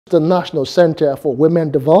The National Center for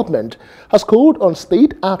Women Development has called on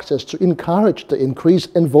state actors to encourage the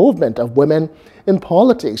increased involvement of women in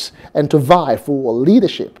politics and to vie for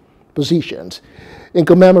leadership positions. In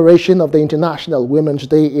commemoration of the International Women's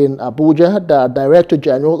Day in Abuja, the Director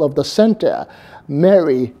General of the Center,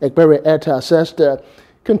 Mary Ekpere-Etta, says the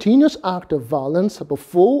continuous act of violence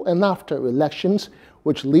before and after elections,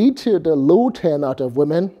 which lead to the low turnout of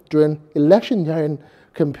women during electioneering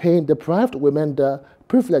campaign, deprived women the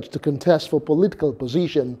privilege to contest for political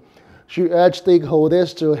position. She urged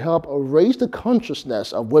stakeholders to help raise the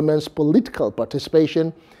consciousness of women's political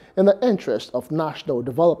participation in the interest of national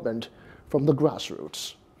development from the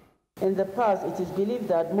grassroots. In the past, it is believed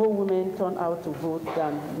that more women turn out to vote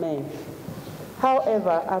than men.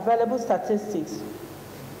 However, available statistics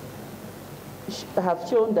have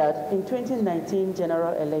shown that in 2019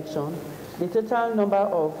 general election, the total number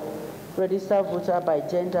of registered voters by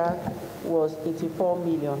gender was 84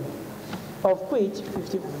 million, of which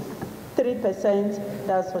 53%,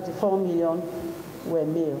 that's 44 million, were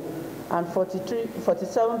male, and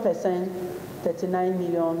 47%, 39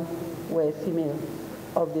 million, were female.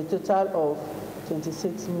 Of the total of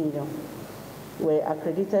 26 million were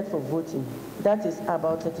accredited for voting. That is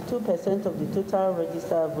about 32% of the total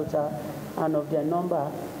registered voter, and of their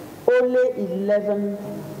number, only 11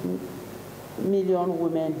 million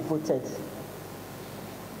women voted,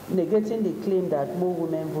 negating the claim that more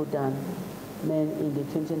women vote than men in the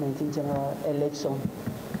 2019 general election.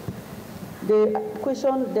 The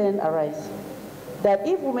question then arises that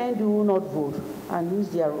if women do not vote and use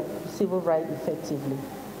their civil rights effectively,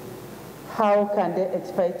 how can they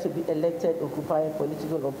expect to be elected, occupy a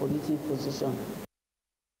political or political position?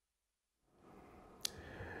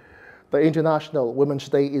 The International Women's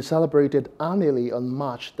Day is celebrated annually on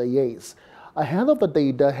March the 8th. Ahead of the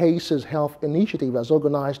day, the HACES Health Initiative has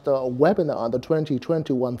organized a webinar on the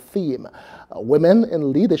 2021 theme, Women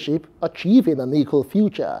in Leadership Achieving an Equal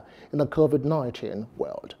Future in a COVID-19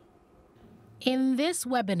 World. In this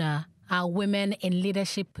webinar are women in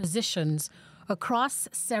leadership positions across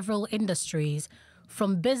several industries,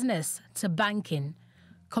 from business to banking,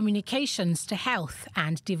 communications to health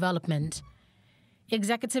and development.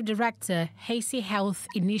 Executive Director, HACES Health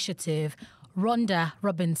Initiative, Rhonda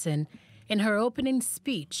Robinson, in her opening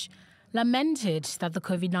speech, lamented that the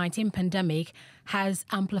COVID-19 pandemic has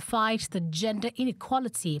amplified the gender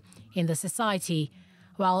inequality in the society,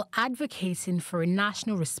 while advocating for a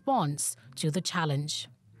national response to the challenge.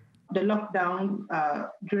 The lockdown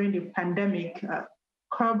during the pandemic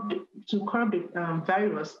curb the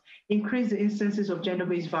virus, increased the instances of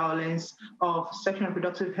gender-based violence, of sexual and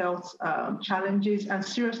reproductive health challenges, and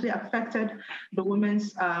seriously affected the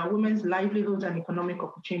women's livelihoods and economic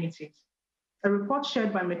opportunities. A report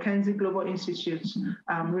shared by McKinsey Global Institute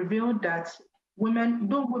revealed that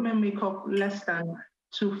though women make up less than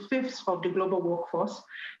 2/5 of the global workforce,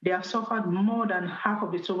 they have suffered more than half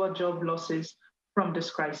of the total job losses from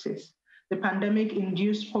this crisis. The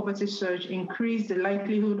pandemic-induced poverty surge increased the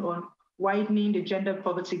likelihood of widening the gender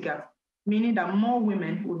poverty gap, meaning that more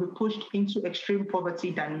women will be pushed into extreme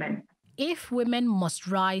poverty than men. If women must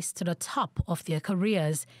rise to the top of their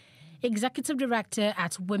careers, Executive Director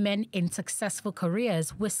at Women in Successful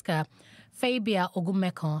Careers, WISCA, Fabia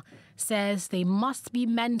Ogumeko, says they must be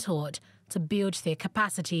mentored to build their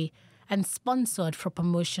capacity and sponsored for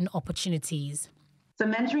promotion opportunities. So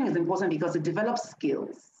mentoring is important because it develops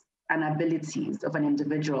skills and abilities of an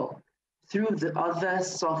individual through the other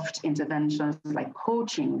soft interventions like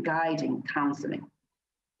coaching, guiding, counseling.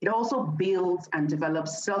 It also builds and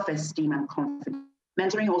develops self-esteem and confidence.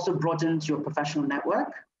 Mentoring also broadens your professional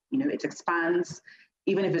network. It expands,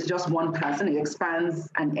 even if it's just one person, it expands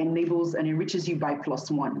and enables and enriches you by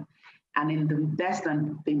 +1. And in the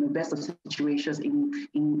best of situations,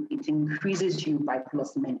 it increases you by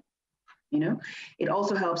 +many. It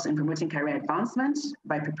also helps in promoting career advancement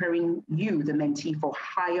by preparing you, the mentee, for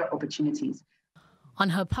higher opportunities. On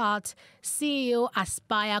her part, CEO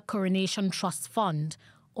Aspire Coronation Trust Fund,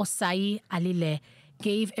 Osai Alile,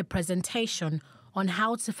 gave a presentation on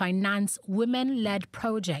how to finance women-led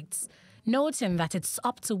projects, noting that it's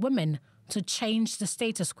up to women to change the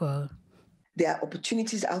status quo. There are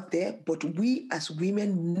opportunities out there, but we as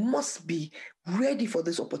women must be ready for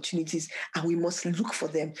those opportunities and we must look for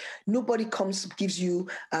them. Nobody comes, gives you,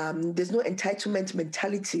 there's no entitlement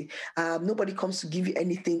mentality. Nobody comes to give you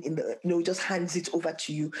anything just hands it over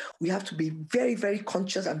to you. We have to be very, very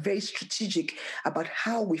conscious and very strategic about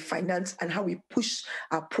how we finance and how we push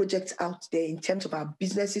our projects out there in terms of our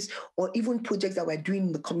businesses or even projects that we're doing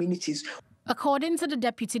in the communities. According to the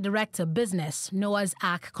Deputy Director Business, Noah's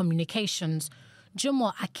Ark Communications,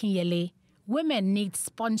 Jomo Akinyele, women need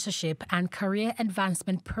sponsorship and career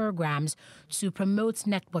advancement programs to promote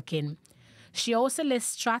networking. She also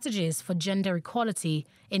lists strategies for gender equality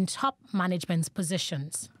in top management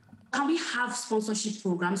positions. Can we have sponsorship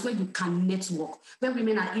programs where you can network, where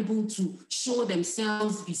women are able to show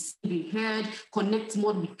themselves, be heard, connect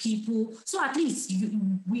more with people? So at least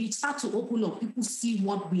we start to open up. People see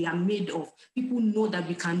what we are made of. People know that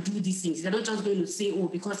we can do these things. They're not just going to say, oh,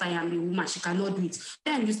 because I am a woman, she cannot do it.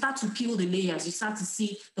 Then you start to peel the layers. You start to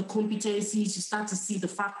see the competencies. You start to see the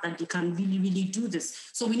fact that they can really, really do this.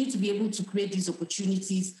 So we need to be able to create these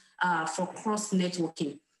opportunities for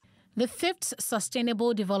cross-networking. The fifth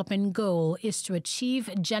Sustainable Development Goal is to achieve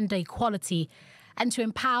gender equality and to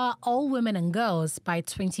empower all women and girls by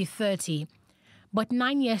 2030. But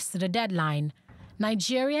 9 years to the deadline,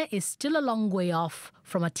 Nigeria is still a long way off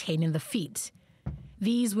from attaining the feat.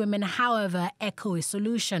 These women, however, echo a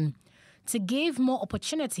solution to give more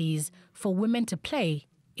opportunities for women to play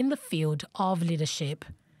in the field of leadership.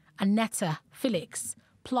 Annetta Felix,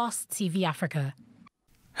 Plus TV Africa.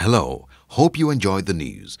 Hello, hope you enjoyed the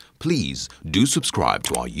news. Please do subscribe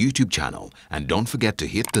to our YouTube channel and don't forget to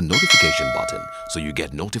hit the notification button so you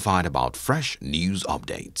get notified about fresh news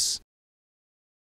updates.